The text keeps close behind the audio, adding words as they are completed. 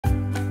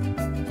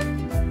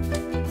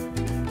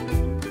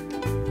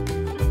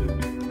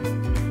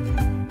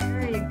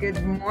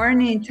Good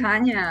morning,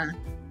 Tanya.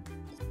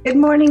 Good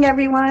morning,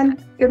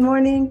 everyone. Good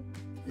morning.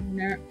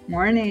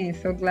 Morning.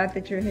 So glad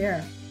that you're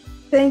here.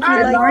 Thank you.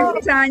 Good morning, Hello.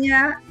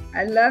 Tanya.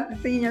 I love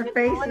seeing your Good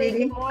face, morning.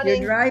 sweetie. Good You're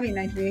morning. driving,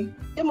 I see.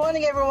 Good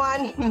morning,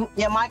 everyone.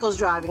 Yeah, Michael's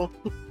driving.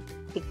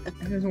 This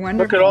is Look at all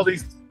wonderful.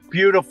 these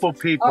beautiful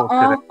people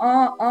today.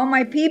 All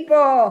my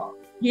people.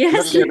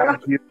 Yes, Look at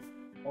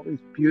all these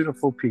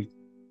beautiful people.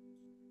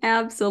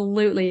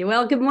 absolutely.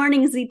 Well, good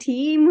morning, Z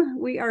Team.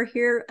 We are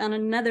here on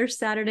another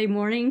Saturday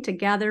morning to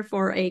gather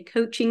for a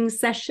coaching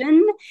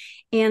session.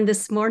 And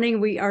this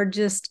morning we are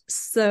just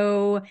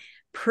so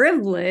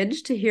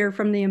privileged to hear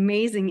from the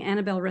amazing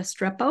Annabell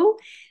Restrepo.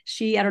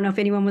 I don't know if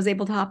anyone was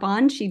able to hop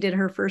on. She did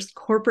her first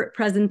corporate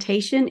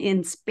presentation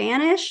in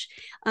Spanish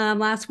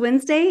last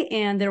Wednesday,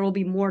 and there will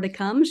be more to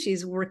come.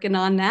 She's working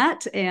on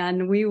that,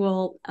 and we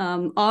will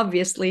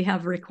obviously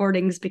have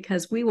recordings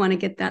because we want to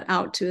get that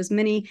out to as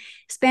many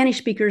Spanish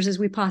speakers as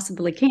we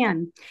possibly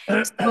can.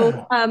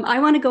 So I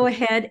want to go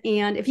ahead,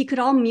 and if you could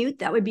all mute,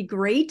 that would be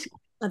great,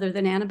 other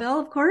than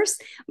Annabell, of course.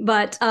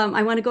 But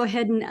I want to go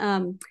ahead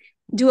and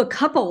do a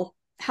couple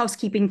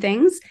housekeeping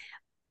things.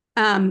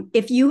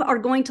 If you are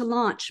going to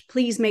launch,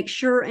 please make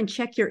sure and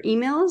check your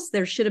emails.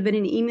 There should have been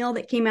an email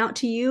that came out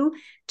to you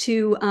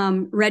to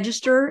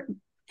register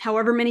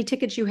however many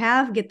tickets you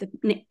have, get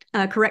the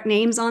correct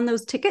names on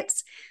those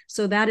tickets.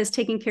 So that is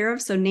taken care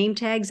of. So name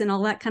tags and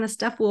all that kind of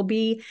stuff will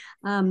be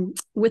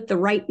with the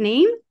right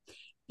name.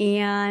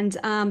 And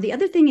the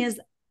other thing is,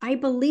 I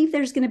believe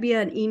there's going to be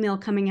an email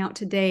coming out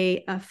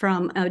today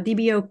from a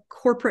DBO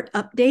corporate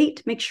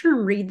update. Make sure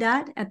and read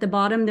that. At the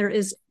bottom, there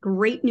is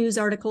great news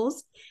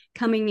articles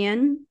coming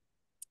in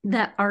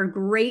that are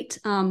great,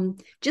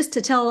 just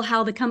to tell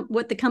how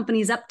what the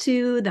company's up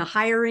to, the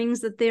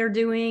hirings that they're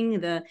doing,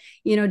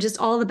 just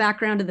all the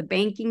background of the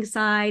banking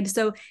side.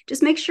 So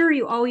just make sure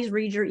you always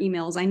read your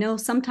emails. I know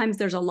sometimes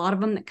there's a lot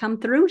of them that come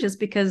through just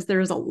because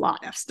there's a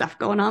lot of stuff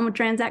going on with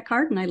Transact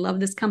Card, and I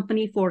love this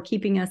company for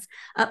keeping us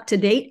up to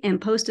date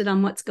and posted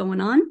on what's going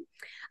on.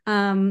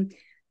 And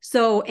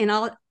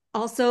I'll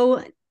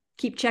also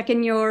keep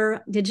checking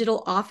your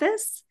digital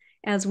office,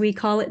 as we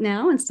call it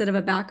now, instead of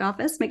a back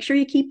office. Make sure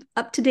you keep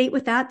up to date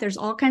with that. There's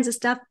all kinds of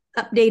stuff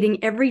updating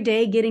every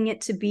day, getting it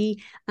to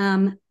be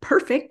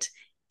perfect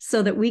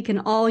so that we can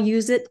all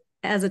use it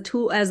as the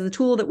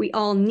tool that we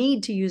all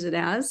need to use it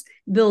as,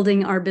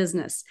 building our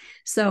business.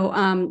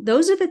 So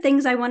those are the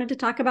things I wanted to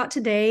talk about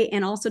today.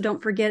 And also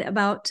don't forget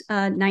about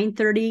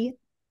 9:30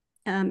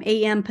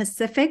 a.m.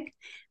 Pacific.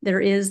 There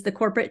is the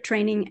corporate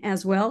training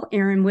as well.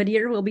 Erin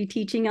Whittier will be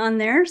teaching on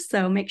there.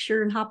 So make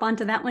sure and hop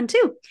onto that one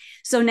too.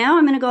 So now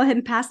I'm going to go ahead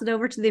and pass it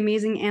over to the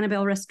amazing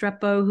Annabell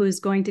Restrepo, who's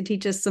going to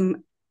teach us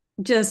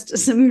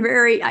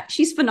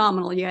she's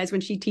phenomenal, you guys, when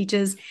she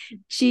teaches.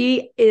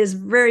 She is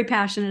very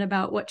passionate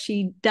about what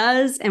she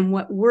does and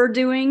what we're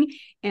doing.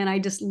 And I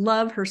just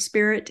love her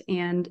spirit.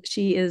 And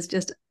she is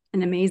just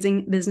an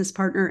amazing business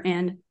partner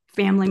and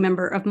family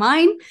member of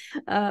mine.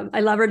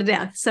 I love her to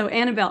death. So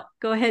Annabell,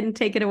 go ahead and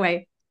take it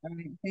away. All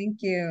right, thank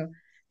you.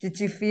 Did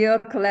you feel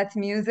Colette's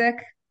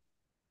music?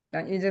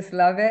 Don't you just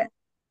love it?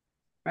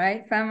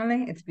 Right,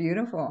 family? It's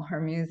beautiful, her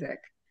music.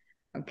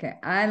 Okay,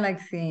 I like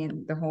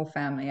seeing the whole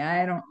family.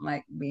 I don't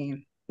like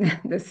being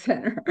the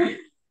center.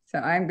 So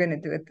I'm going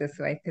to do it this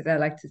way because I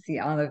like to see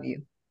all of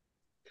you.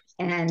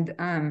 And,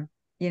 I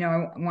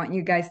want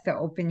you guys to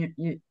open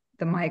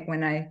the mic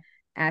when I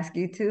ask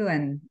you to,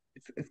 and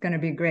it's going to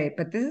be great.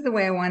 But this is the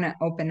way I want to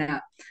open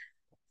up.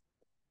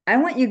 I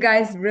want you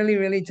guys really,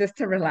 really just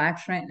to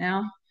relax right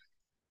now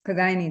because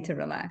I need to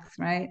relax,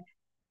 right?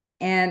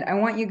 And I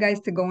want you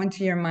guys to go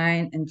into your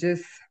mind and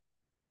just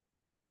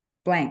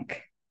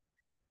blank.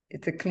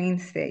 It's a clean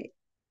slate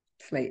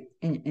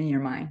in your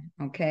mind,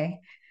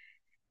 okay?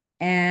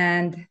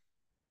 And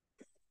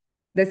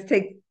let's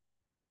take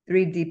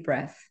 3 deep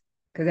breaths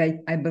because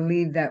I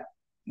believe that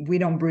we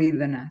don't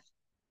breathe enough,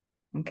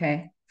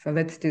 okay? So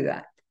let's do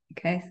that,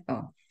 okay?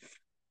 So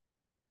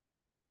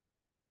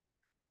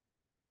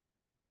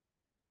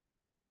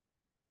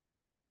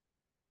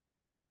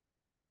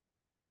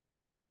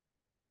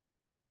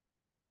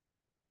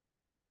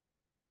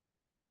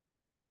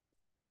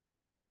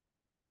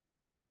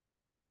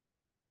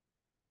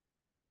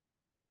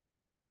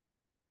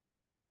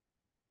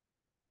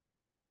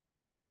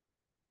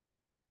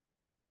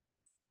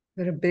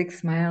put a big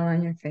smile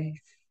on your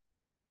face.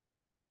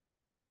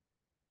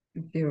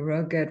 You feel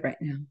real good right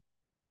now.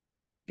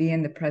 Be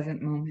in the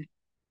present moment.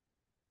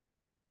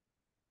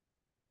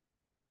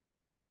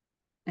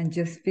 And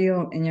just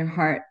feel in your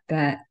heart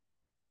that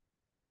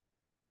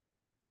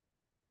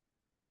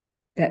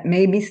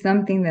maybe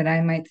something that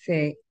I might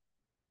say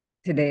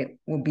today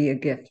will be a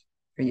gift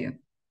for you.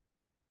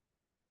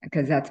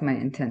 Because that's my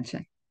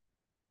intention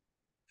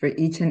for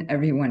each and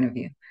every one of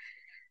you.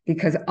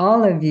 Because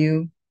all of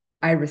you,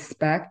 I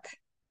respect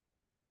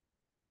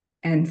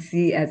and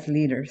see as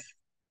leaders.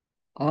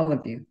 All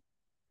of you.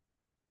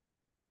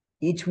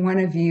 Each one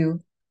of you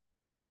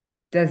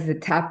does the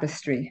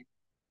tapestry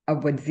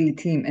of what Z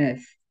Team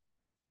is.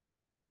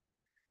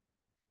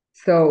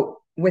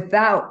 So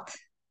without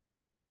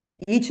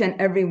each and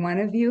every one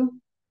of you,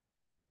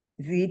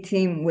 Z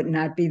Team would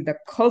not be the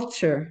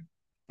culture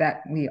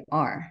that we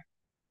are.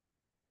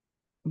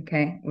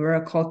 Okay, we're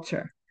a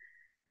culture.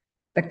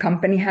 The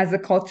company has a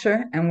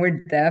culture, and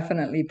we're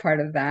definitely part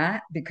of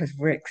that because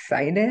we're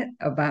excited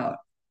about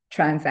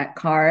Transact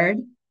Card,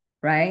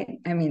 right?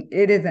 I mean,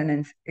 it is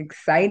an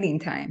exciting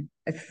time,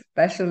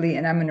 especially,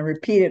 and I'm going to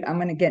repeat it, I'm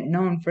going to get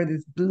known for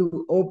this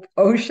blue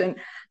ocean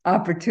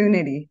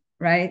opportunity,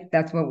 right?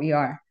 That's what we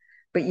are.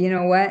 But you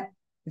know what?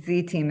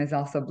 Z Team is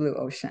also blue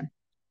ocean,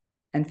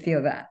 and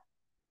feel that.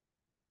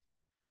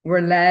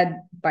 We're led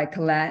by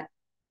Colette,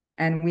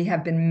 and we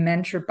have been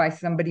mentored by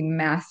somebody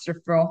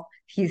masterful.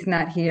 He's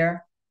not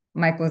here,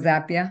 Michael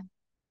Zappia,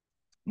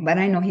 but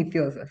I know he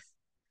feels us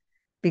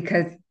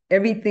because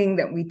everything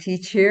that we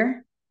teach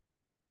here,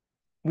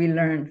 we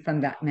learn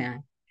from that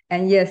man.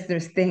 And yes,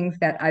 there's things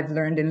that I've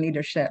learned in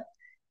leadership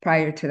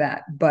prior to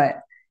that, but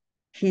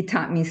he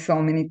taught me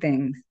so many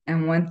things.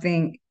 And one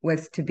thing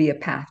was to be a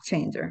path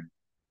changer.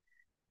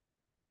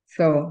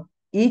 So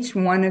each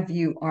one of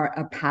you are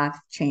a path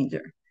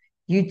changer.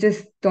 You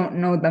just don't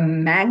know the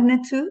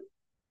magnitude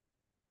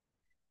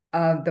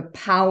of the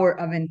power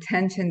of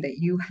intention that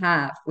you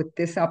have with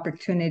this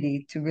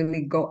opportunity to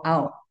really go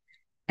out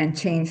and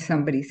change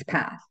somebody's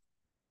path.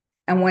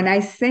 And when I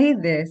say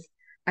this,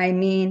 I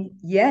mean,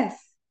 yes,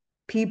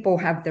 people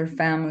have their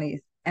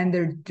families and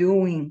they're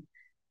doing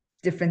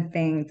different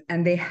things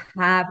and they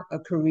have a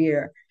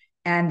career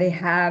and they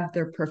have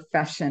their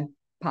profession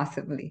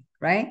possibly,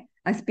 right?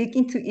 I'm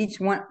speaking to each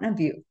one of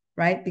you,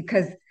 right?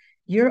 Because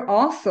you're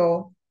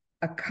also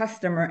a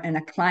customer and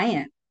a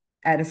client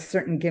at a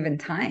certain given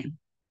time,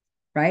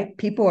 right?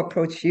 People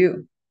approach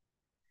you,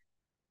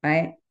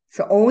 right?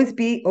 So always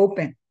be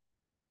open,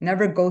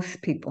 never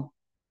ghost people.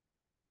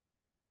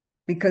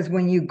 Because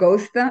when you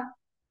ghost them,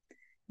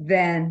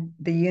 then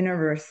the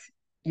universe,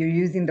 you're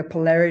using the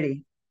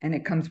polarity and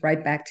it comes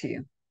right back to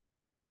you.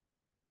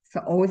 So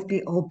always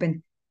be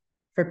open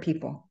for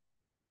people.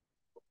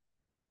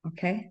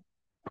 Okay?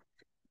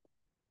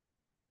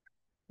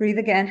 Breathe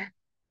again.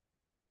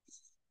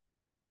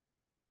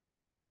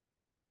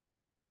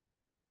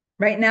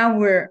 Right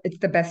now, it's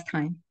the best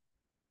time.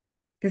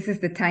 This is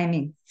the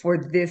timing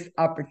for this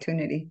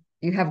opportunity.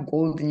 You have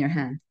gold in your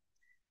hand.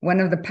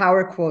 One of the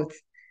power quotes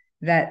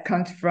that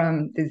comes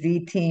from the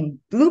Z Team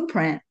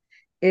blueprint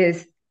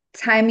is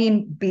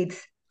timing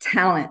beats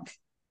talent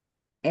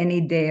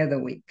any day of the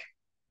week.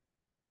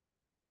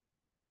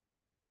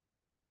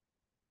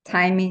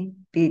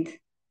 Timing beats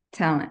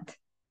talent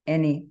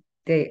any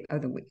day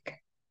of the week.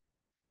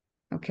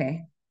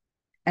 Okay.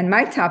 And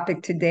my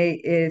topic today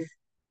is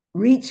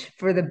reach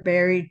for the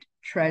buried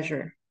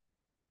treasure.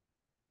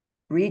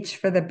 Reach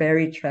for the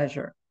buried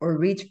treasure, or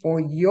reach for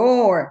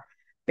your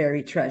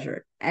buried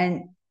treasure.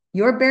 And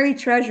your buried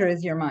treasure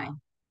is your mind.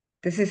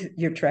 This is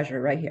your treasure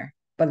right here,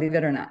 believe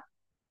it or not.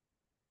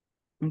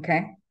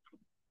 Okay.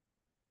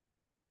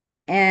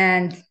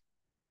 And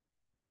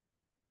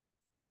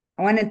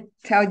I want to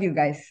tell you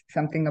guys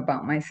something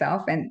about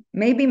myself. And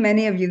maybe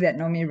many of you that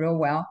know me real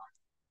well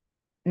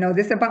know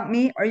this about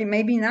me, or you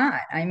maybe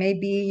not. I may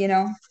be,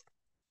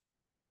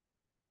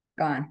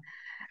 gone.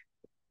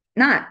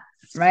 Not,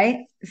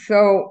 right?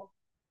 So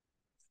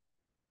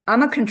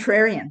I'm a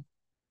contrarian.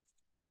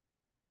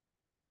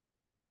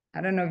 I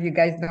don't know if you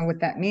guys know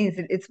what that means.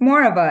 It's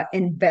more of an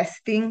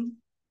investing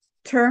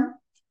term,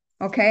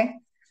 okay?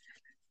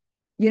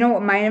 You know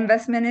what my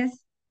investment is?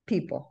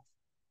 People.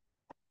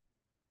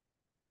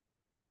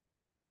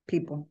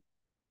 People.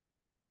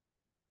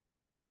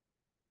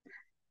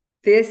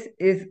 This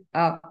is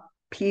a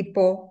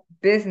people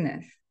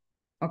business,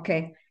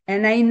 okay?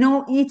 And I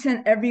know each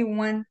and every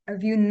one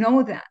of you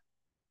know that,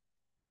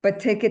 but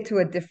take it to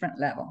a different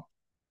level.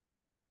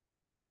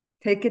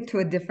 Take it to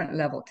a different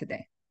level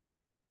today.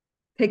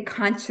 Take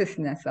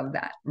consciousness of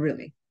that,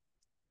 really.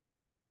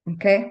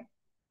 Okay?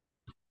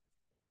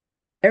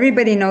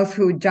 Everybody knows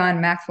who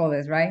John Maxwell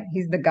is, right?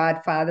 He's the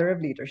godfather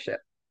of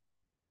leadership,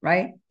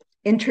 right?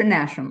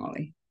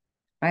 Internationally,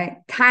 right?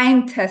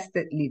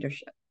 Time-tested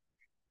leadership.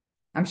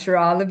 I'm sure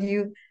all of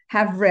you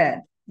have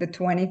read the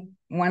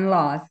 21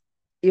 laws,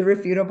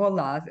 irrefutable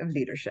laws of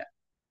leadership.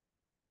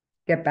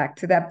 Get back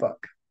to that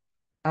book.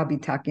 I'll be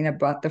talking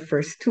about the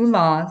first two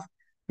laws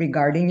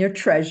regarding your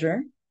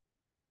treasure,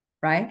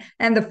 right?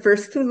 And the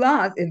first two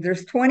laws, if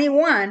there's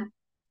 21,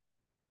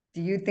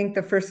 do you think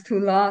the first two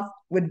laws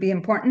would be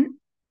important?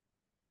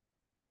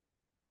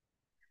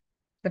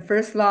 The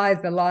first law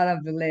is the law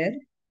of the lid.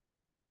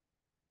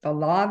 The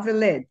law of the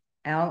lid,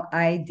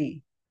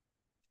 LID.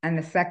 And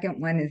the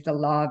second one is the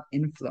law of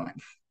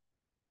influence.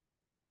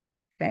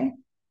 Okay?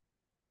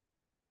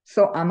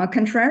 So I'm a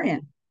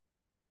contrarian.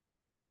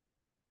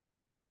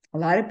 A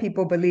lot of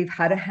people believe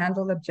how to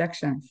handle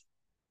objections.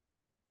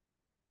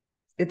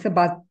 It's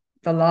about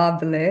the law of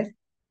the lid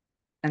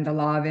and the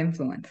law of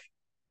influence.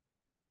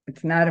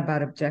 It's not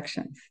about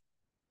objections.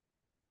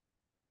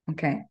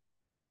 Okay?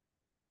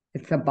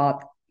 It's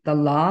about the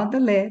law of the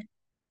lid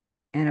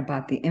and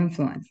about the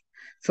influence.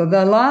 So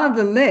the law of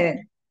the lid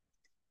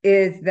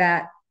is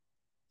that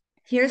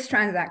Here's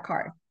Transact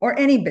Card or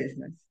any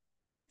business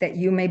that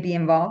you may be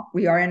involved.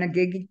 We are in a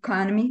gig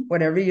economy,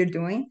 whatever you're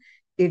doing.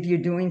 If you're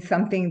doing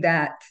something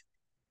that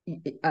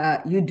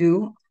you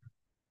do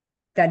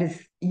that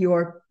is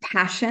your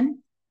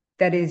passion,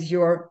 that is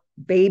your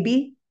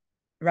baby,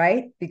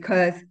 right?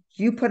 Because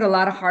you put a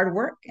lot of hard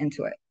work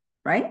into it,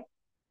 right?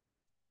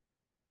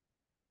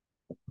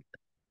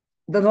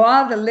 The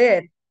law of the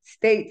lid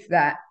states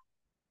that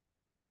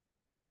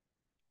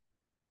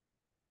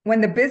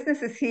when the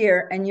business is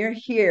here and you're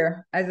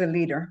here as a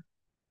leader,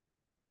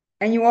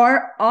 and you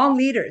are all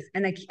leaders,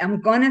 and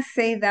I'm going to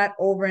say that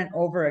over and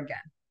over again,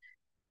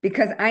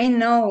 because I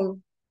know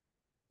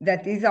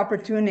that these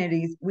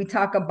opportunities, we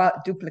talk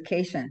about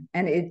duplication,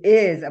 and it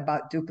is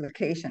about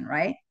duplication,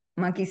 right?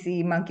 Monkey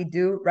see, monkey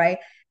do, right?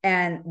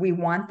 And we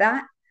want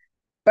that.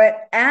 But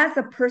as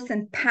a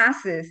person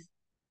passes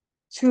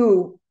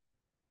to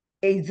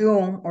a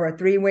Zoom or a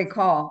three-way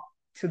call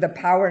to the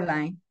power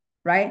line,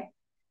 right?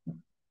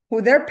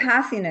 Who they're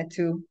passing it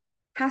to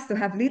has to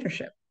have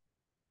leadership.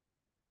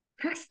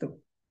 Has to.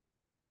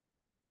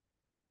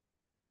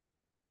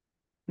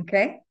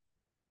 Okay?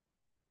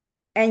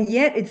 And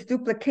yet it's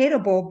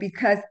duplicatable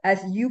because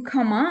as you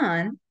come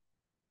on,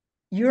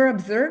 you're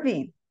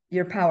observing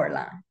your power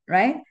line,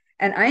 right?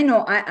 And I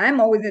know I'm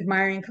always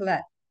admiring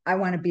Colette. I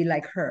want to be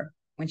like her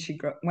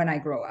when I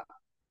grow up.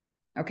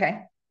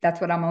 Okay?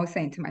 That's what I'm always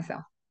saying to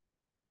myself.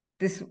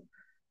 This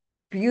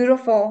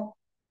beautiful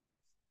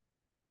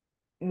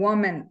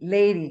woman,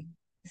 lady,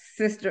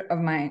 sister of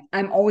mine,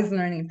 I'm always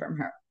learning from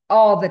her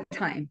all the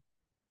time.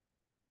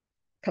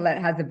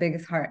 Colette has the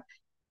biggest heart,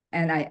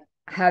 and I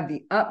have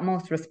the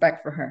utmost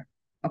respect for her.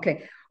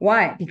 Okay,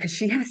 why? Because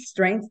she has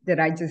strengths that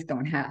I just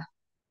don't have.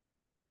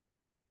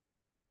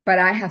 But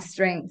I have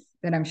strengths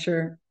that I'm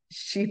sure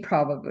she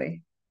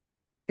probably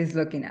is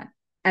looking at.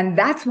 And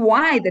that's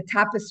why the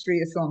tapestry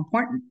is so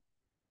important.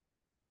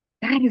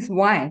 That is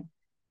why.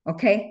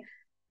 Okay.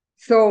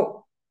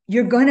 So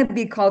you're going to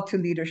be called to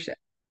leadership.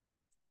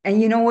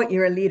 And you know what?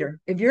 You're a leader.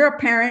 If you're a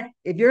parent,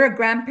 if you're a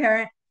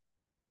grandparent,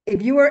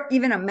 if you are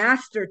even a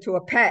master to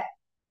a pet,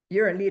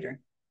 you're a leader.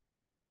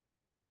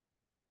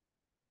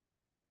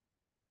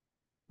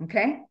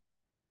 Okay.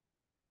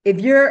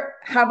 If you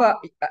have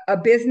a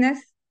business,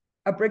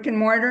 a brick and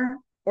mortar,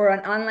 or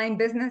an online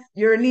business,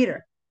 you're a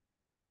leader.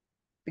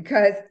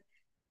 Because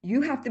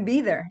you have to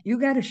be there. You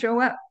got to show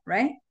up,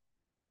 right?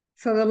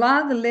 So the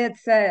law of the lid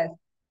says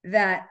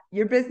that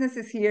your business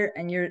is here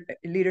and your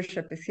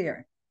leadership is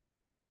here.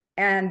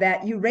 And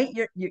that you rate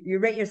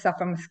yourself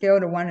from a scale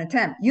to 1 to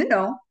 10. You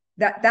know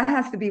that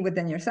has to be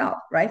within yourself,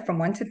 right? From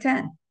 1 to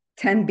 10.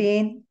 10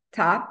 being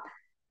top,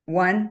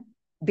 1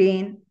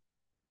 being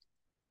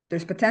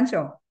there's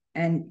potential.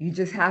 And you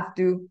just have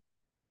to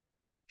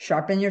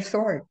sharpen your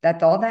sword.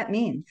 That's all that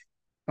means.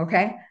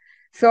 Okay?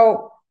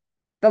 So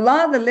the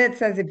law of the lid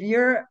says if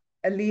you're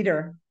a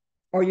leader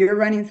or you're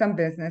running some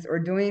business or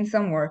doing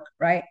some work,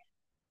 right?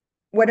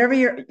 Whatever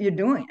you're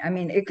doing. I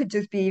mean, it could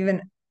just be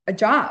even a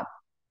job.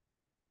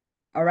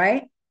 All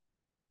right?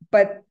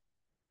 But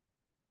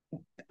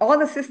all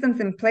the systems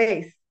in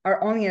place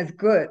are only as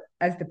good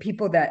as the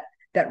people that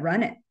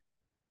run it.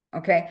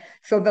 Okay?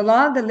 So the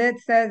law of the lid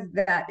says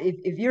that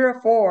if you're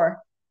a 4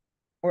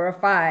 or a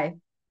 5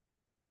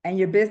 and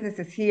your business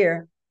is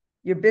here,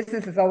 your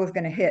business is always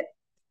going to hit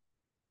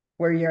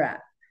where you're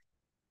at.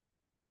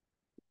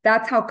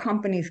 That's how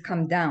companies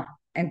come down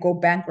and go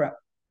bankrupt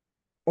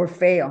or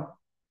fail.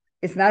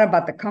 It's not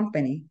about the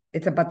company,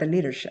 it's about the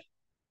leadership.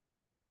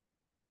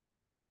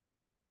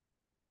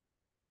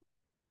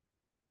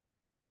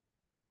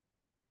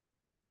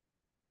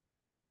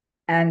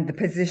 And the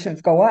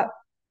positions go up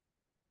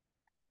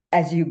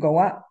as you go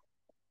up.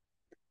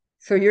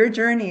 So your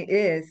journey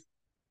is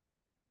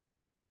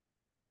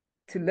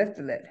to lift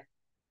the lid.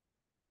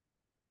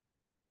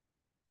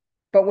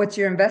 But what's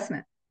your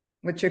investment?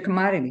 What's your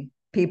commodity?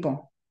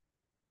 People.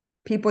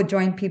 People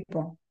join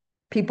people.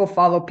 People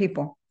follow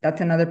people. That's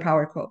another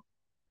power quote.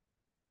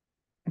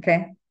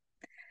 Okay?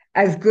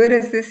 As good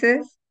as this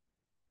is,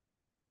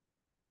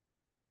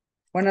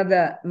 one of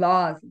the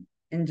laws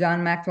in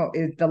John Maxwell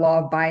is the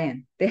law of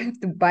buy-in. They have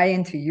to buy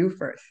into you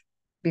first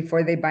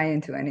before they buy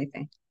into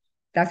anything.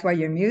 That's why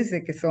your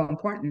music is so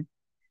important,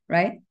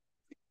 right?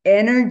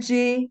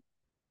 Energy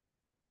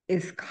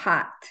is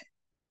caught.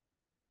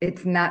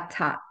 It's not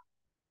taught.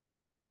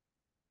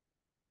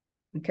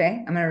 Okay?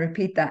 I'm going to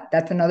repeat that.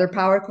 That's another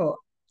power quote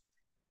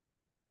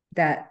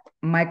that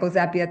Michael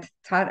Zappia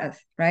taught us,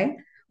 right?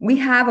 We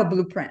have a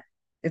blueprint.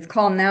 It's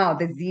called now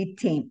the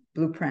Z-Team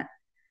blueprint.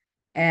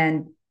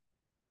 And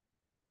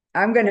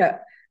I'm going to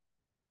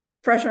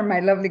pressure my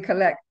lovely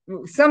Colette.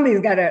 Somebody's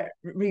got to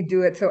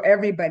redo it so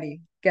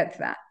everybody gets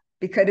that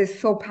because it's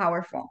so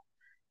powerful,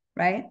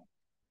 right?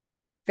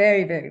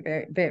 Very, very,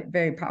 very, very,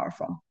 very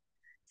powerful.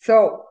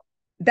 So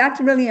that's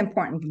really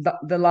important,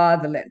 the law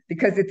of the lid,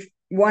 because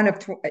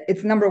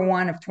it's number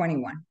 1 of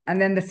 21.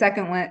 And then the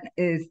second one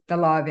is the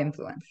law of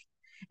influence.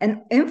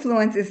 And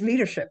influence is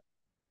leadership.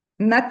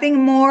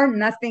 Nothing more,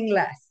 nothing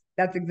less.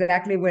 That's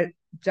exactly what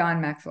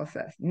John Maxwell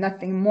says.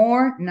 Nothing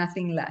more,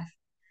 nothing less.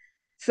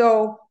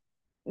 So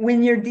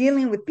when you're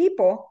dealing with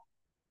people,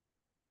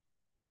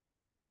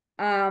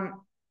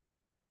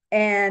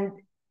 and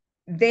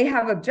they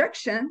have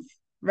objections,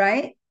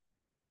 right?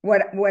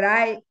 What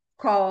I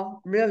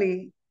call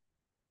really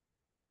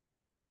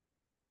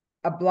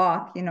a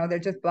block, they're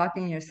just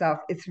blocking yourself.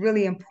 It's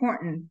really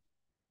important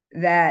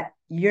that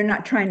you're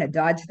not trying to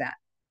dodge that,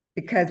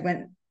 because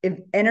if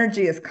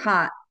energy is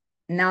caught,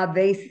 now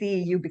they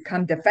see you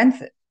become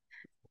defensive,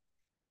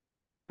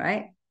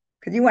 right?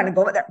 Because you want to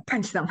go over there and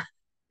punch them.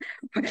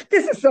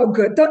 This is so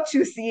good. Don't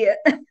you see it?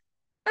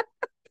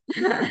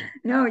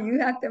 No, you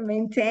have to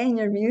maintain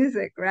your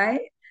music,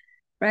 right?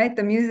 Right?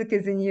 The music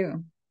is in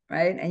you,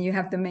 right? And you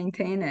have to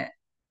maintain it,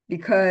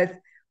 because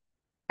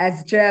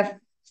as Jeff,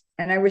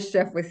 and I wish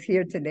Jeff was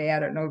here today, I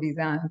don't know if he's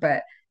on,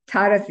 but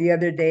taught us the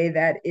other day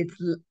that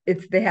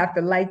it's they have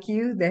to like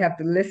you, they have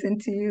to listen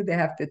to you, they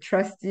have to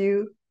trust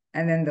you,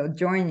 and then they'll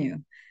join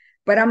you.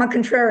 But I'm a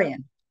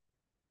contrarian.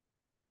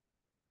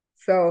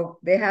 So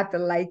they have to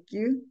like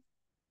you,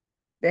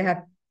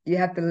 you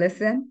have to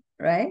listen,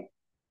 right?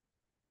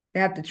 They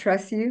have to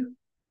trust you.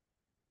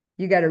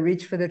 You got to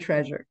reach for the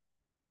treasure,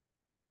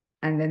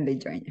 and then they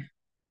join you.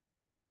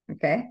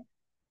 Okay?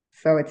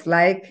 So it's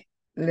like,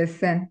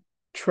 listen,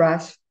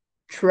 trust,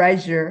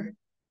 treasure,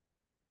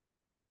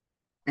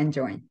 and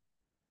join.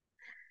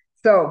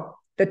 So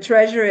the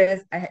treasure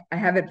is, I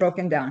have it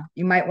broken down.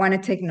 You might want to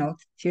take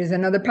notes. Here's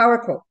another power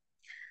quote.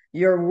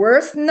 Your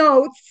worst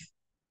notes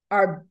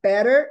are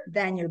better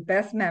than your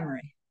best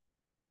memory.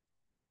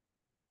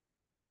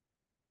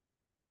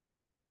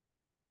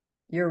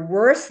 Your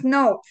worst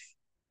notes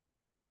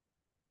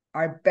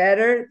are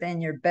better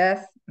than your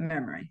best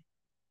memory.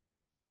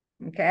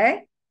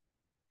 Okay?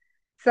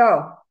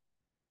 So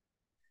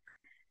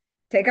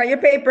take out your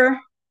paper,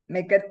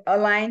 make it a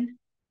line,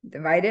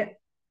 divide it.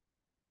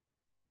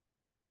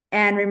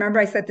 And remember,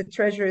 I said the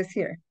treasure is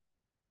here.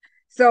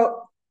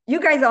 So you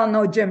guys all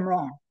know Jim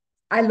Rohn.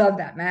 I love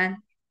that man.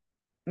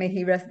 May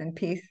he rest in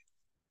peace.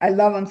 I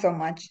love him so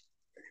much.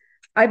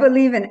 I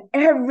believe in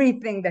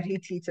everything that he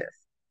teaches,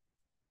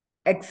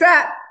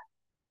 except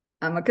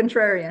I'm a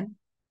contrarian.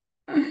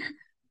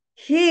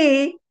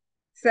 He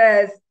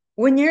says,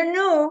 when you're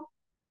new,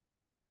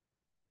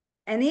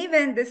 and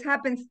even this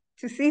happens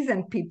to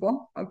seasoned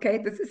people, okay,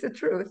 this is the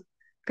truth,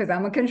 because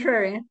I'm a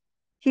contrarian.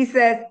 He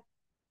says,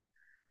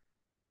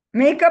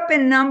 make up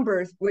in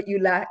numbers what you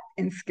lack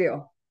in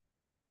skill.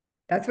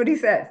 That's what he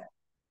says.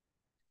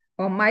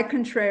 Well, my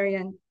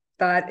contrarian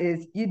thought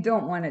is, you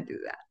don't want to do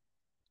that.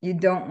 You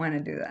don't want to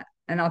do that.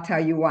 And I'll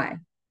tell you why.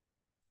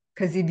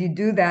 Because if you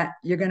do that,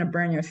 you're going to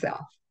burn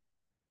yourself.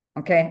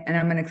 Okay? And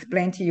I'm going to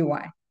explain to you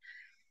why.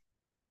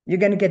 You're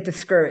going to get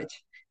discouraged.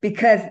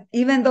 Because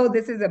even though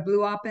this is a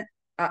blue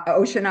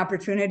ocean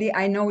opportunity,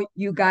 I know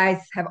you guys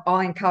have all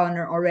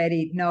encountered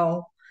already,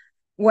 no,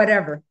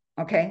 whatever.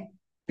 Okay?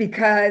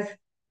 Because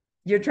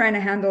you're trying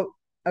to handle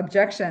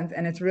objections,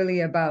 and it's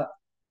really about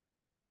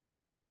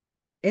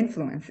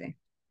influencing.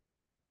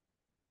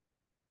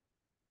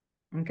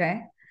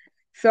 Okay?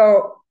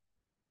 So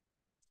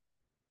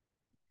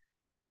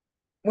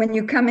when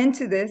you come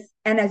into this,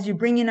 and as you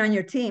bring in on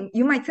your team,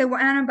 you might say,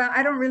 well, Annabelle,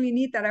 I don't really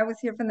need that. I was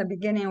here from the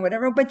beginning or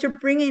whatever, but you're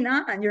bringing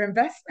on your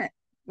investment.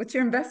 What's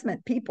your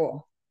investment?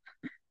 People.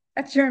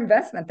 That's your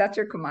investment. That's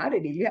your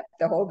commodity. You have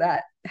to hold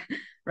that,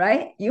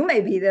 right? You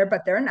may be there,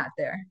 but they're not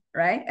there,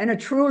 right? And a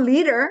true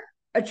leader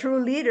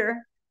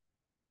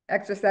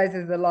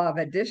exercises the law of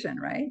addition,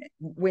 right?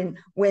 When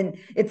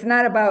it's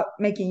not about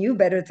making you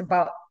better, it's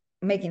about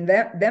making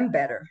them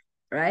better,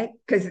 right?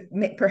 Because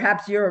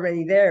perhaps you're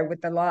already there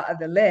with the law of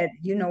the lead.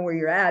 You know where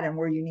you're at and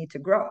where you need to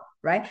grow,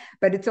 right?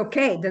 But it's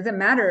okay. It doesn't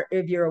matter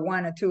if you're a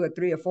 1, a 2, a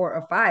 3, a 4,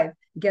 or 5.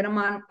 Get them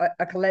on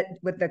a Colette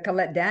with the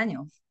Colette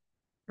Daniels,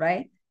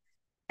 right?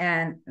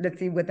 And let's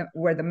see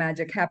where the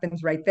magic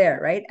happens right there,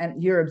 right?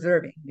 And you're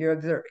observing,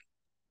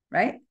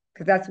 right?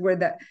 Because that's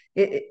where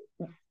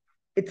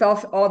it's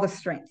also all the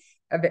strengths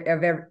of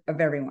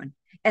everyone.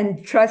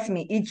 And trust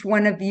me, each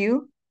one of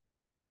you,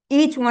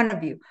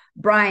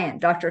 Brian,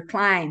 Dr.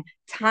 Klein,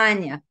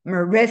 Tanya,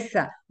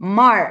 Marissa,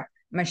 Mark,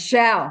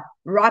 Michelle,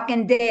 Rock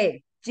and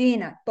Dave,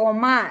 Gina,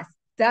 Tomas,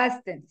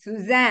 Dustin,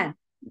 Suzanne,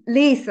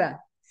 Lisa,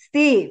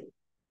 Steve,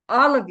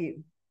 all of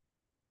you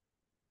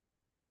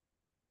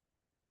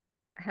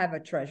have a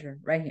treasure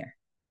right here.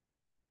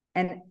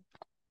 And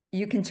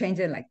you can change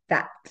it like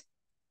that.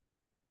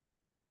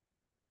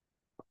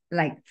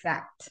 Like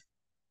that.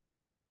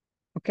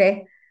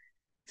 Okay?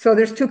 So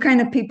there's 2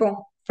 kinds of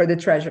people for the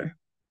treasure.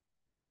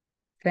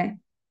 Okay?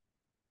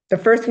 The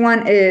first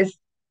one is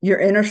your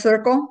inner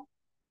circle,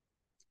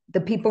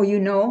 the people you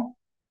know,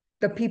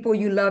 the people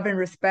you love and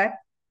respect.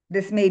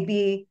 This may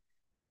be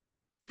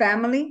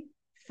family,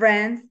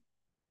 friends,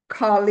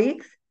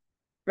 colleagues,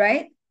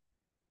 right?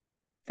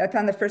 That's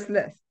on the first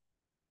list.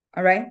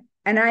 All right?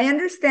 And I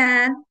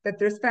understand that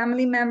there's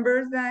family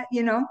members that,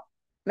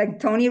 like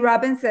Tony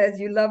Robbins says,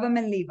 you love them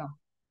and leave them,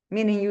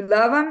 meaning you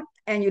love them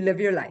and you live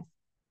your life,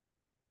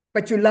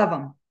 but you love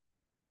them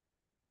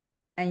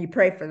and you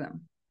pray for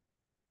them.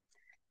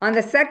 On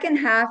the second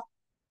half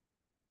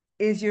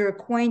is your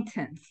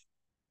acquaintance.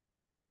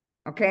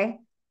 Okay?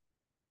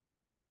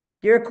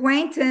 Your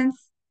acquaintance,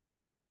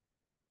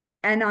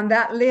 and on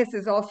that list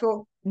is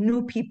also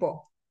new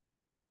people.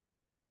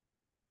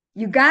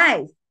 You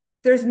guys,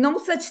 there's no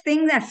such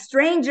thing as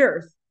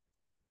strangers.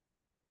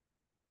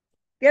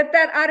 Get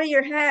that out of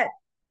your head.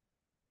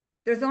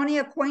 There's only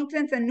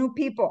acquaintance and new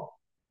people.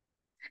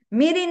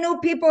 Meeting new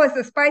people is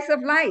the spice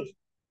of life,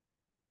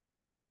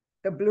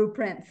 the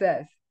blueprint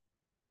says.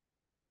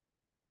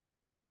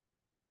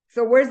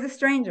 So where's the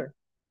stranger?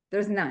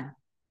 There's none.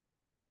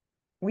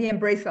 We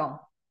embrace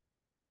all.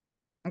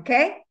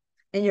 Okay?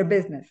 In your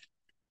business.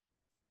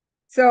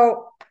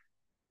 So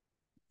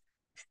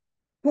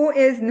who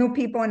is new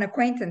people and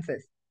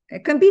acquaintances?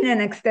 It can be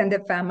an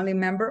extended family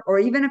member or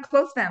even a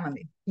close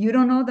family. You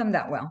don't know them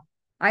that well.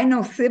 I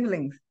know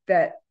siblings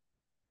that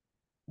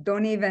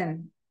don't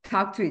even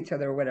talk to each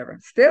other or whatever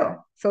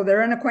still. So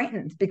they're an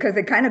acquaintance because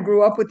they kind of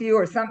grew up with you,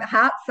 or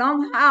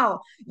somehow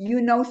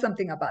you know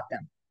something about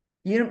them.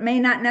 You may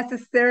not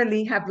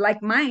necessarily have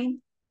like mind,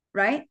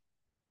 right?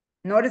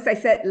 Notice I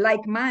said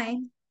like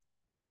mind.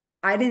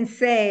 I didn't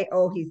say,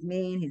 oh, he's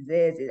mean, he's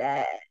this, he's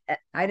that.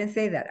 I didn't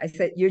say that. I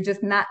said, you're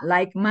just not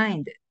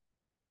like-minded.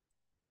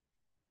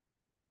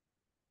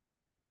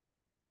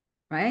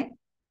 Right?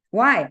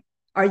 Why?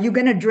 Are you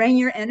going to drain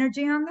your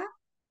energy on that?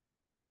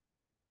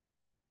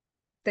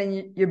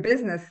 Then your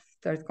business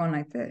starts going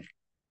like this.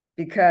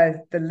 Because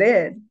the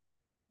lid,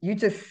 you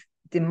just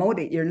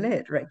demoted your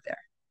lid right there.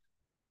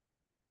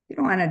 You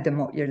don't want to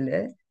demote your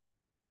lid,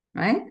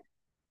 right?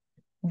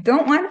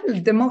 Don't want to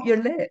demote your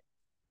lid.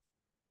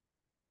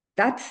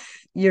 That's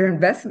your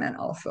investment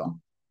also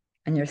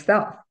in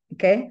yourself,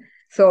 okay?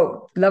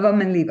 So love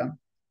them and leave them.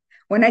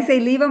 When I say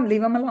leave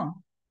them alone,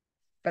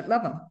 but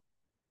love them,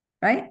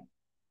 right?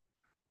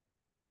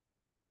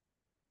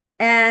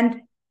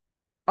 And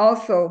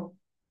also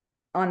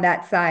on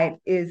that side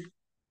is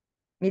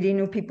meeting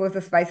new people is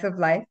the spice of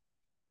life.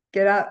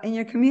 Get out in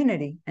your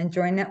community and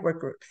join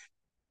network groups,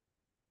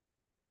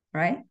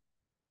 right?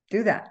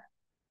 Do that.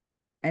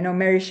 I know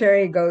Mary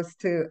Sherry goes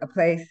to a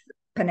place,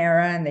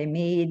 Panera, and they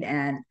meet,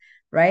 and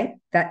right?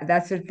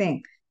 That's her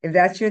thing. If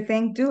that's your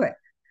thing, do it.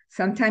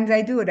 Sometimes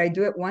I do it. I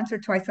do it once or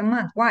twice a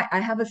month. Why?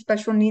 I have a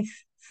special needs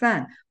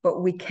son,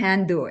 but we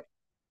can do it.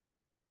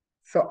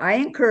 So I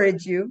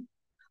encourage you,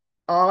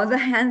 all the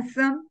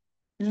handsome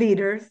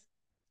leaders,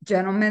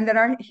 gentlemen that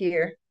are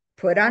here,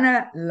 put on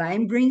a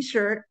lime green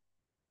shirt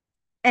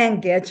and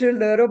get your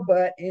little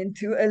butt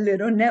into a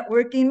little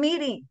networking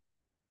meeting.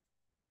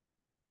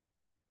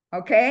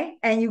 Okay?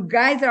 And you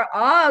guys are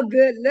all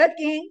good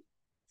looking.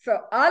 So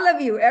all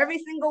of you, every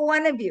single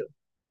one of you,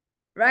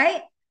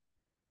 right?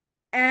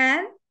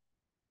 And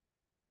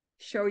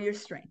show your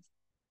strength.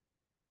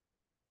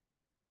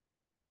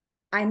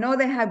 I know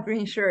they have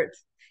green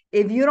shirts.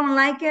 If you don't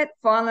like it,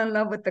 fall in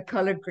love with the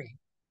color green.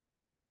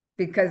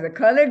 Because the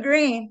color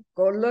green,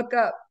 go look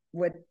up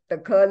what the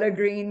color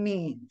green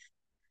means.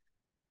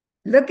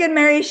 Look at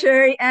Mary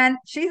Sherry, and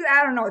she's,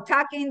 I don't know,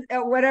 talking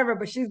whatever,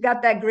 but she's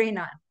got that green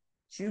on.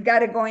 She's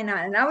got it going on.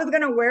 And I was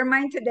going to wear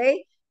mine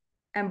today.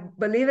 And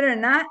believe it or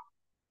not,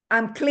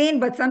 I'm clean,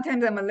 but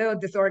sometimes I'm a little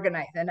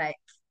disorganized. And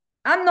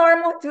I'm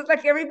normal, just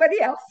like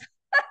everybody else.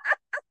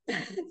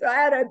 So I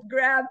had to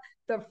grab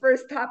the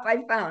first top I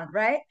found,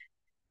 right?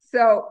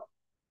 So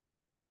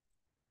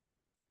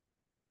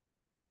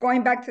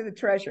going back to the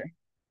treasure.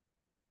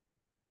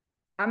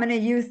 I'm going to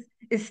use,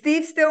 is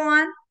Steve still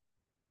on?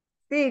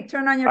 Steve,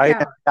 turn on your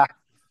camera.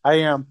 I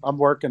am. I'm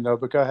working though,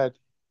 but go ahead.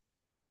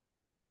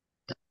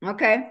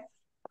 Okay.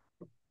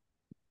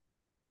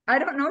 I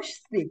don't know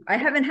Steve. I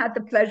haven't had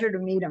the pleasure to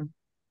meet him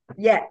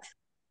yet.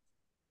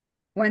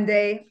 One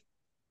day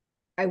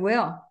I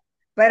will.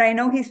 But I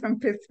know he's from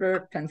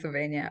Pittsburgh,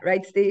 Pennsylvania,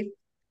 right, Steve?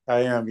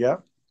 I am, yeah.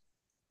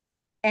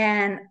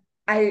 And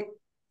I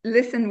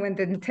listen with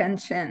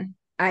intention.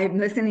 I'm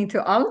listening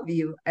to all of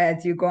you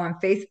as you go on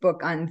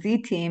Facebook on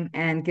ZTEAM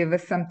and give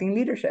us something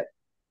leadership.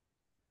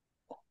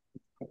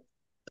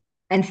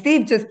 And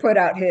Steve just put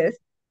out his,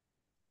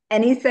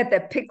 and he said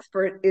that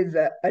Pittsburgh is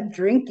a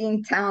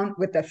drinking town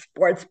with a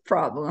sports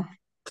problem.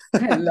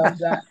 I love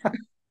that.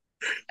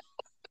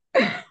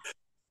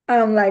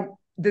 I'm like,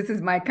 this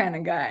is my kind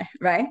of guy,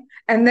 right?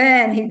 And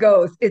then he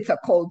goes, it's a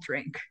cold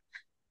drink.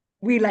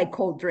 We like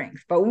cold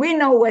drinks, but we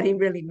know what he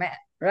really meant,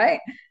 right?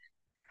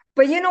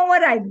 But you know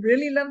what I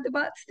really loved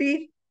about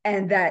Steve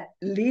and that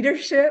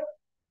leadership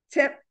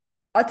tip?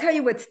 I'll tell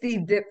you what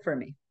Steve did for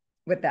me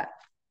with that.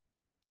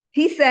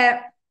 He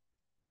said,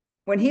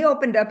 when he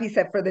opened up, he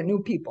said, for the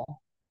new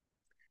people.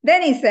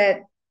 Then he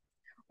said,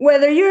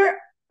 whether you're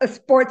a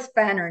sports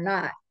fan or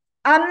not,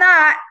 I'm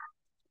not.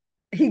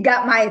 He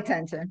got my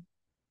attention.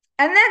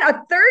 And then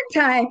a third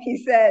time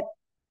he said,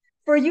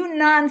 for you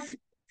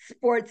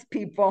non-sports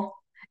people.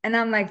 And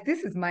I'm like,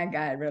 this is my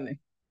guy, really.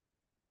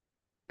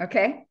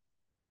 Okay?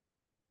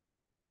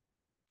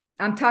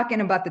 I'm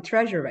talking about the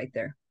treasure right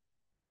there.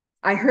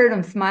 I heard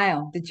him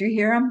smile. Did you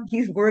hear him?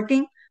 He's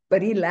working,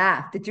 but he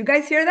laughed. Did you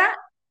guys hear that?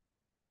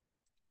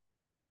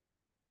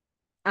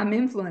 I'm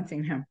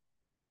influencing him.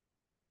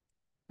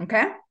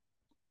 Okay?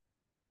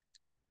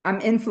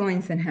 I'm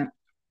influencing him.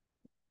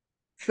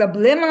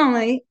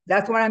 Subliminally,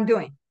 that's what I'm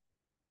doing.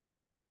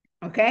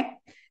 Okay.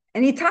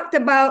 And he talked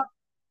about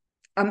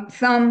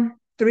some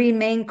three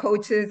main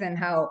coaches and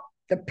how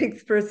the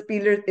Pittsburgh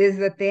Steelers is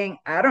the thing.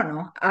 I don't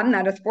know. I'm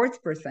not a sports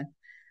person.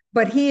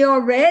 But he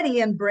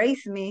already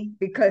embraced me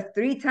because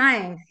 3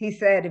 times he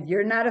said, if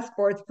you're not a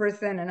sports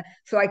person. And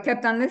so I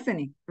kept on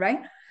listening, right?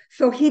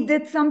 So he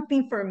did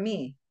something for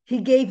me.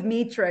 He gave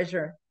me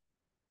treasure.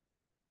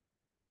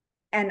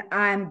 And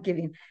I'm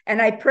giving.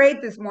 And I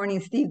prayed this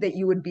morning, Steve, that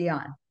you would be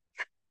on,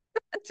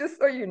 just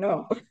so you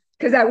know,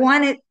 because I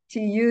wanted to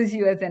use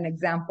you as an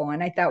example.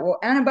 And I thought, well,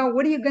 Annabelle,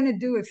 what are you going to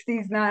do if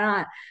Steve's not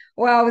on?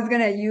 Well, I was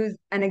going to use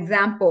an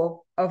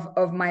example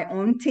of my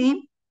own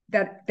team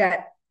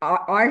that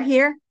are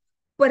here,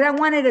 but I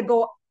wanted to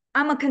go,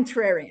 I'm a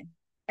contrarian.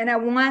 And I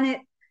wanted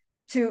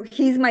to,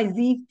 he's my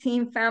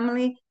ZTEAM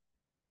family,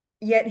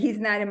 yet he's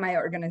not in my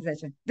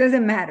organization.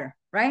 Doesn't matter,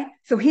 right?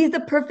 So he's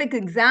the perfect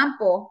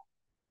example.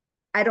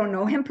 I don't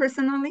know him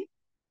personally,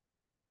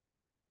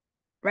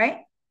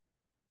 right?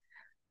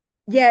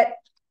 Yet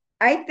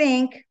I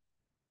think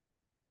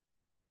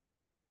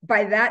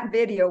by that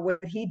video,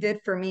 what he did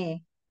for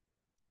me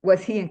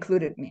was he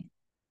included me.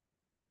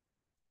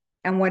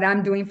 And what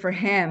I'm doing for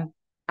him,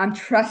 I'm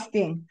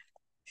trusting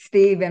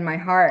Steve in my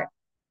heart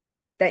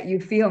that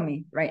you feel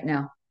me right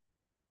now.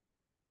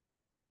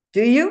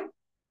 Do you?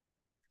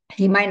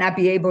 He might not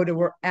be able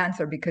to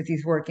answer because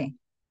he's working.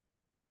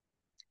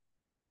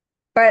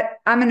 But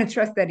I'm going to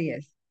trust that he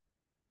is.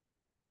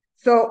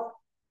 So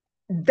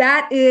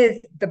that is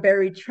the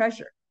buried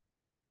treasure.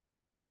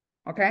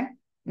 Okay?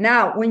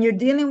 Now, when you're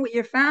dealing with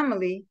your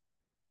family,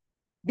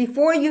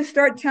 before you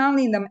start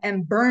telling them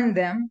and burn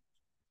them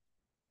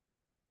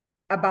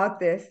about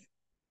this,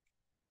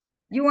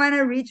 you want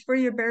to reach for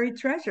your buried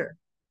treasure.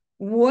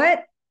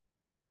 What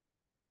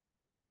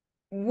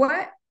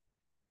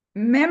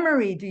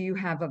memory do you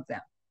have of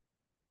them?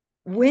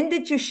 When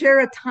did you share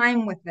a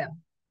time with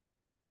them?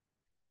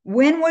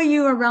 When were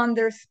you around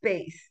their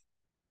space?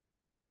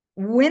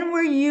 When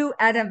were you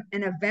at an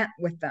event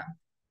with them?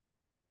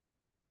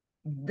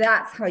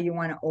 That's how you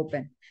want to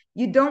open.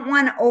 You don't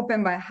want to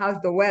open by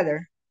how's the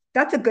weather.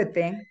 That's a good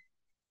thing.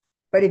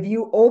 But if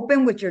you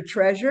open with your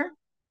treasure,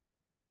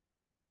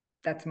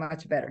 that's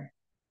much better.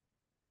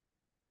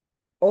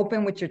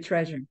 Open with your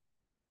treasure.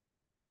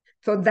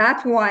 So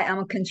that's why I'm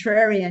a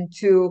contrarian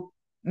to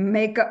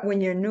makeup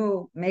when you're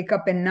new,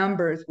 makeup in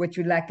numbers, what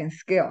you lack in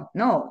skill.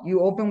 No,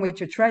 you open with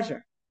your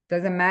treasure.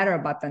 Doesn't matter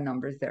about the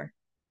numbers there.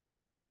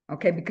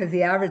 Okay, because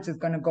the average is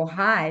going to go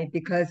high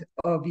because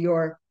of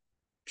your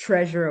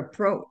treasure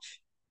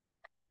approach.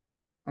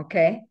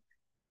 Okay,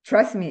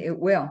 trust me, it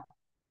will.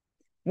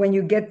 When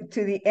you get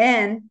to the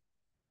end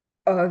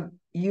of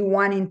you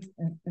wanting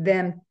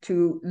them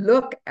to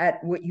look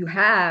at what you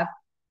have,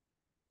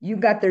 you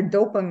got their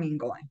dopamine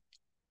going,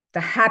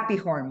 the happy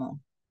hormone,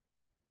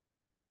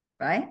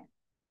 right?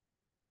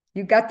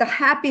 You got the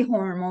happy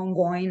hormone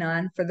going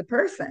on for the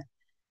person.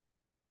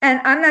 And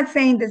I'm not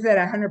saying this at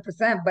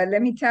 100%, but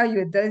let me tell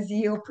you, it does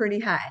yield pretty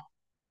high.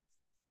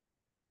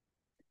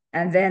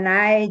 And then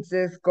I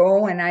just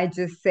go and I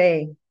just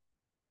say,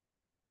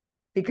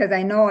 because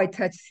I know I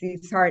touch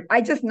Steve's heart.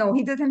 I just know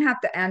he doesn't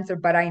have to answer,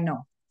 but I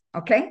know.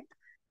 Okay?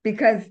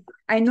 Because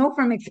I know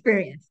from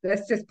experience.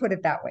 Let's just put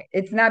it that way.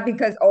 It's not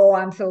because, oh,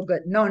 I'm so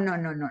good. No, no,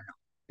 no, no, no.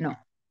 No.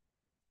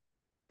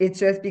 It's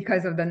just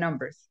because of the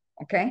numbers.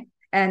 Okay?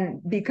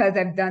 And because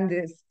I've done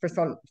this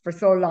for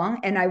so long,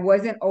 and I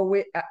wasn't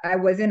always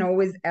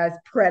as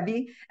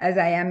privy as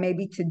I am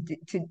maybe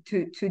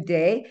to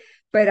today,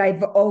 but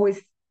I've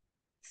always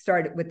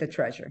started with the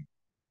treasure.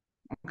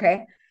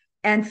 Okay?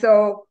 And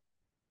so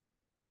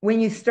when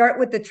you start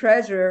with the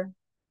treasure,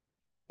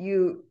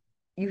 you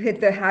hit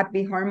the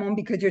happy hormone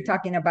because you're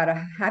talking about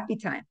a happy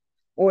time,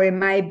 or it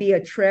might be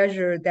a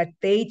treasure that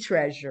they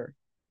treasure.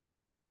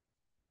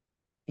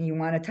 And you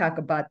want to talk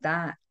about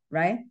that,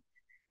 right?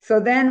 So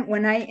then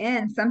when I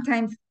end,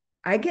 sometimes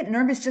I get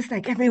nervous just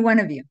like every one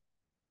of you.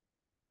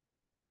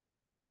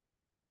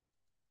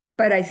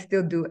 But I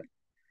still do it.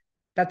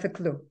 That's a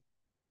clue.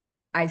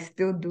 I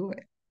still do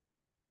it.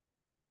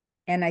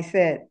 And I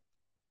said,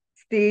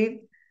 Steve,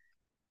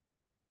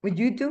 would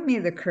you do me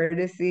the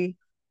courtesy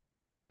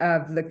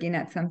of looking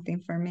at something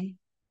for me?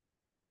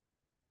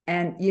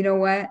 And you know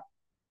what?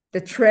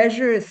 The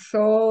treasure is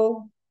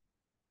so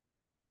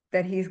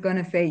that he's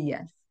going to say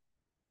yes.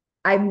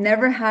 I've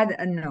never had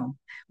a no.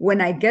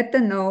 When I get the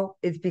no,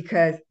 it's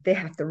because they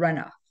have to run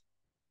off.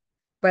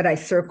 But I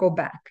circle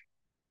back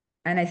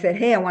and I said,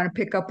 hey, I want to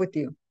pick up with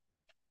you.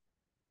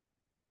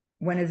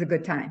 When is a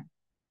good time?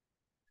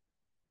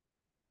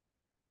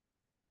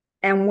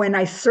 And when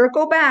I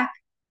circle back,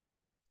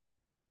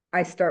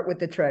 I start with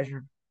the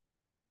treasure,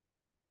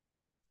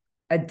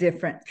 a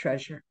different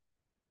treasure.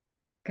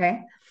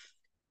 Okay.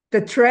 The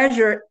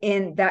treasure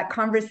in that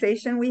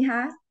conversation we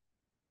had,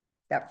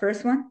 that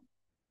first one,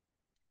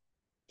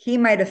 he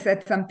might have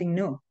said something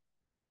new.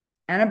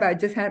 Annabelle, I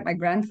just had my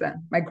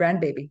grandson, my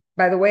grandbaby.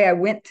 By the way, I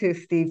went to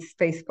Steve's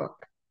Facebook.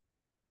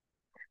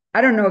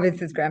 I don't know if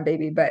it's his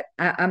grandbaby, but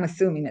I'm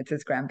assuming it's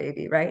his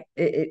grandbaby, right?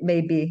 It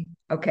may be.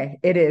 Okay,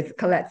 it is.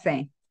 Colette's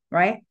saying,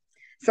 right?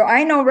 So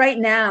I know right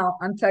now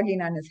I'm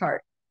tugging on his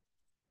heart.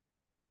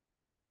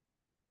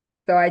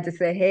 So I just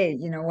say, hey,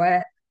 you know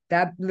what?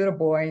 That little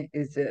boy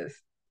is just,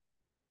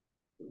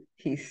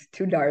 he's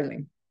too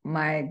darling.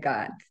 My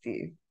God,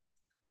 Steve.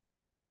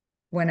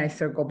 When I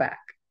circle back,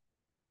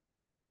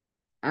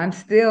 I'm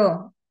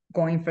still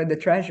going for the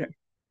treasure.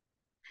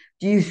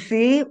 Do you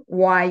see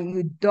why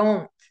you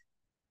don't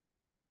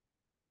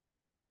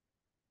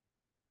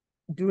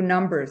do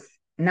numbers?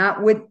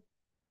 Not with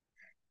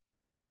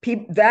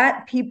people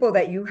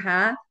that you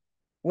have,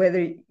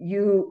 whether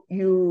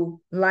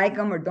you like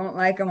them or don't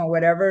like them or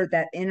whatever,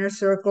 that inner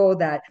circle,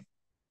 that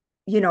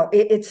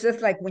it's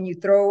just like when you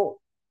throw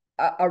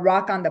a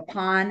rock on the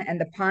pond and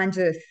the pond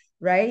just,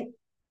 right,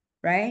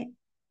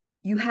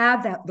 you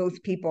have those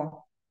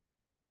people.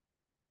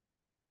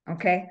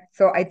 Okay,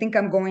 so I think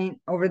I'm going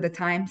over the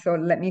time, so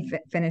let me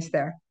finish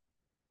there.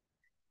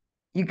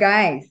 You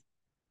guys,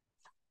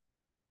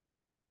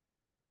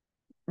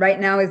 right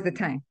now is the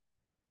time.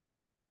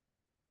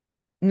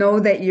 Know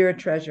that you're a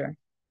treasure.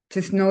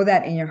 Just know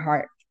that in your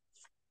heart.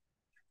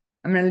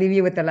 I'm going to leave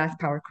you with the last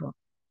power quote.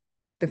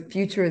 The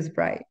future is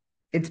bright.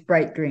 It's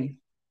bright green.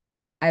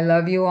 I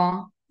love you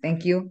all.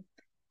 Thank you.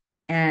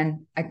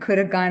 And I could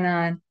have gone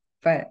on,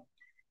 but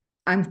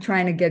I'm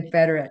trying to get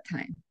better at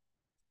time.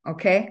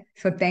 Okay?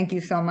 So thank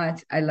you so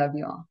much. I love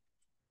you all.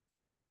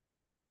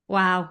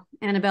 Wow,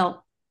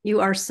 Annabell, you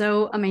are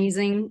so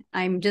amazing.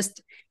 I'm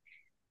just,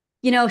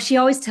 she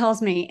always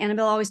tells me,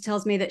 Annabell always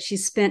tells me that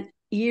she's spent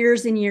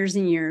years and years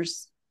and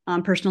years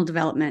on personal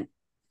development.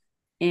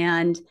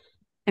 And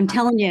I'm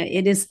telling you,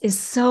 it is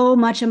so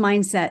much a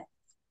mindset.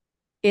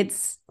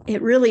 It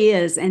really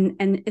is.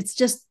 And it's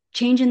just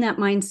changing that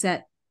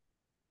mindset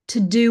to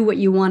do what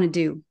you want to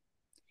do.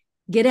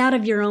 Get out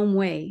of your own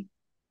way.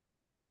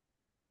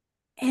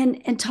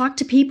 And talk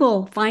to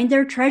people, find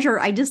their treasure.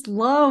 I just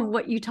love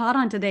what you taught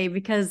on today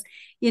because,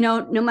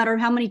 no matter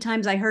how many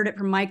times I heard it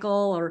from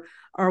Michael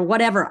or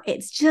whatever,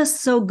 it's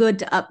just so good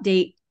to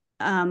update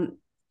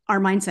our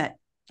mindset.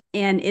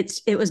 And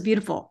it was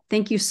beautiful.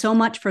 Thank you so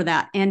much for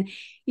that. And,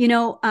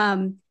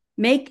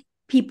 make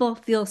people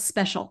feel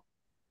special.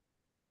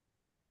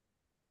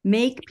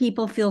 Make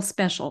people feel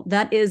special.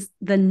 That is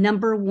the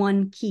number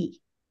one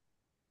key.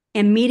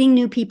 And meeting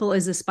new people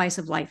is the spice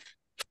of life,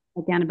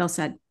 like Annabell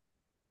said.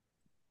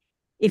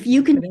 If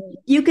you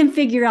can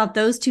figure out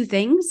those two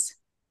things,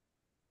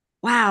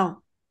 wow.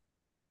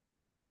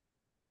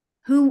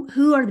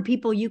 Who are the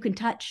people you can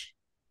touch?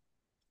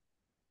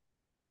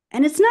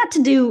 And it's not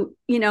to do,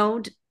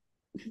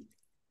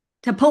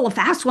 to pull a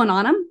fast one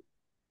on them.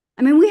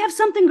 I mean, we have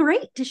something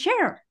great to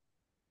share.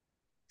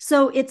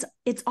 So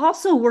it's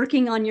also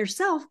working on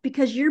yourself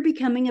because you're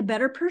becoming a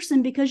better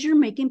person because you're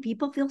making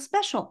people feel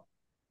special.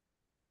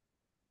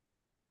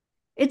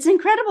 It's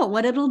incredible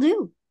what it'll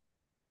do.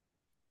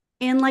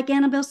 And like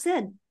Annabell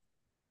said,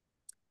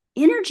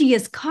 energy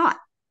is caught,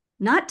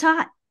 not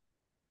taught.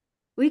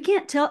 We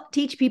can't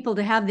teach people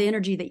to have the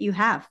energy that you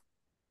have,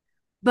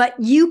 but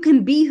you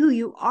can be who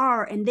you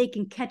are and they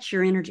can catch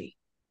your energy.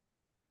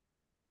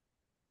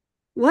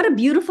 What a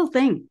beautiful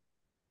thing.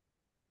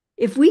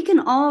 If we can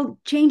all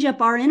change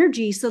up our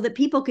energy so that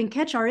people can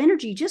catch our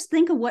energy, just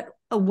think of what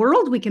a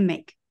world we can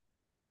make.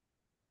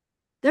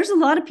 There's a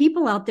lot of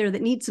people out there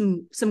that need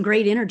some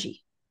great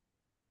energy,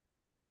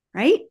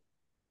 right?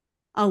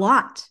 A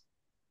lot.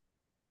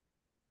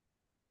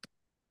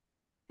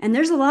 And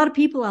there's a lot of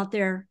people out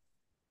there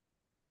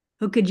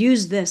who could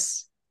use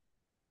this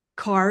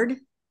card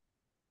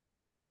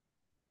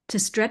to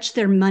stretch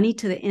their money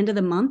to the end of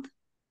the month.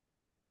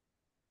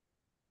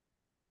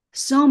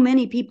 So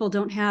many people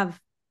don't have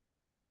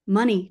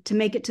money to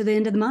make it to the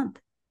end of the month.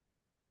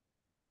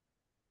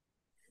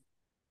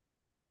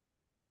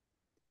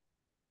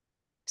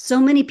 So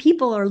many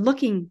people are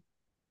looking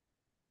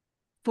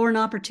for an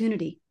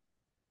opportunity.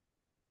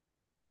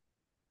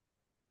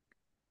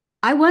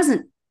 I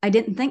wasn't. I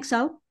didn't think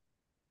so.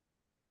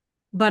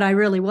 But I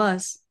really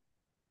was.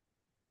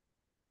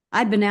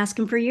 I'd been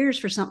asking for years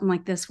for something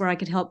like this where I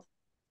could help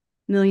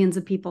millions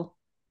of people.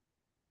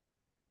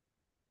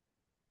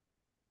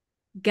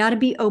 Got to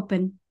be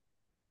open.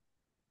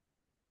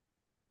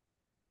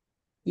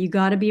 You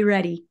got to be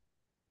ready.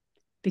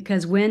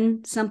 Because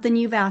when something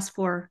you've asked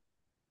for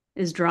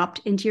is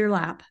dropped into your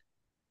lap,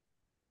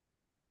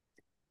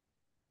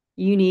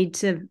 you need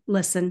to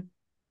listen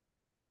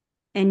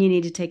and you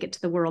need to take it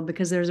to the world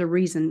because there's a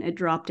reason it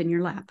dropped in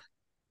your lap.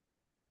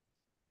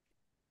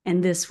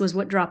 And this was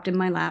what dropped in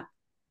my lap.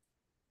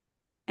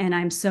 And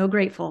I'm so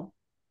grateful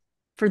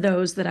for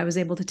those that I was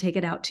able to take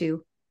it out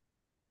to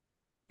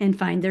and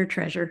find their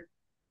treasure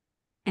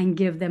and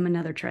give them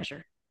another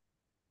treasure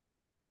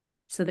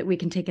so that we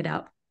can take it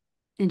out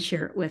and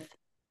share it with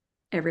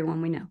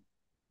everyone we know.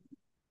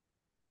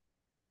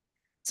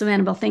 So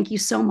Annabell, thank you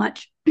so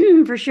much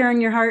for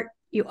sharing your heart.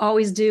 You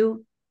always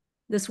do.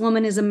 This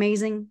woman is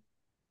amazing.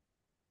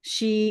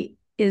 She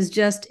is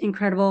just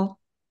incredible.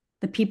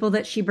 The people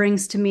that she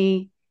brings to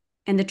me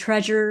and the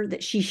treasure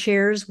that she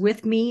shares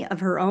with me of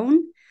her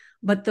own.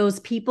 But those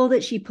people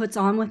that she puts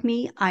on with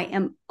me, I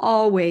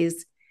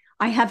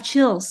have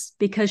chills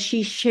because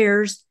she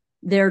shares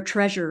their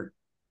treasure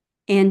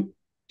and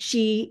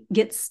she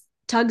gets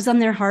tugs on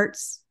their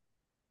hearts.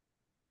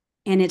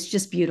 And it's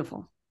just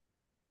beautiful.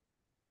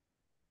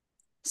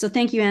 So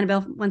thank you,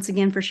 Annabelle, once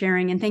again for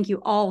sharing. And thank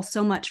you all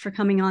so much for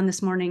coming on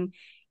this morning.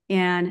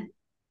 And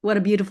what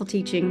a beautiful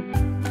teaching.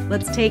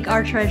 Let's take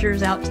our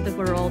treasures out to the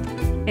world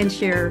and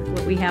share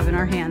what we have in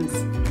our hands.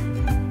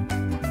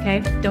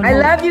 Okay? I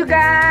love you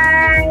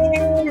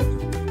guys.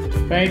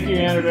 Thank you,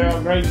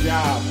 Annabelle. Great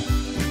job.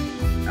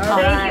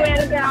 Thank you,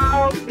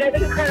 Annabelle.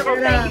 That's incredible.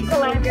 Thank you,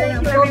 Colette. Thank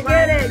you, Go everybody.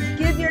 get it.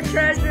 Give your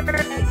treasure.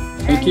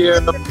 Thank you.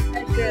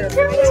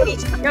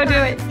 Go do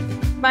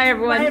it. Bye,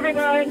 everyone. Bye,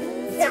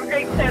 everyone. Have a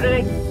great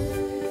Saturday.